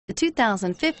The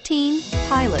 2015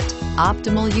 Pilot.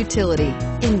 Optimal utility,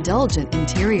 indulgent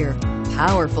interior,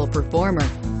 powerful performer.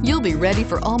 You'll be ready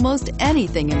for almost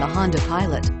anything in the Honda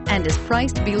Pilot and is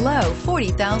priced below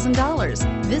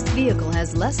 $40,000. This vehicle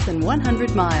has less than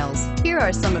 100 miles. Here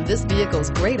are some of this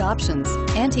vehicle's great options: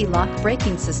 anti-lock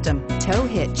braking system, tow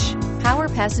hitch, power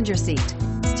passenger seat,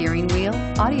 steering wheel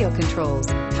audio controls,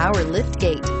 power lift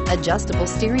gate, adjustable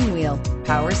steering wheel,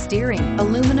 power steering,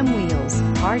 aluminum wheels,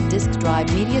 hard disk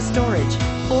drive media storage,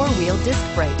 four-wheel disc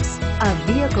brakes. A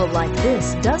vehicle like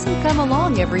this doesn't come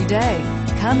along every day.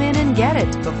 Come in and get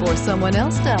it before someone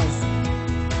else does.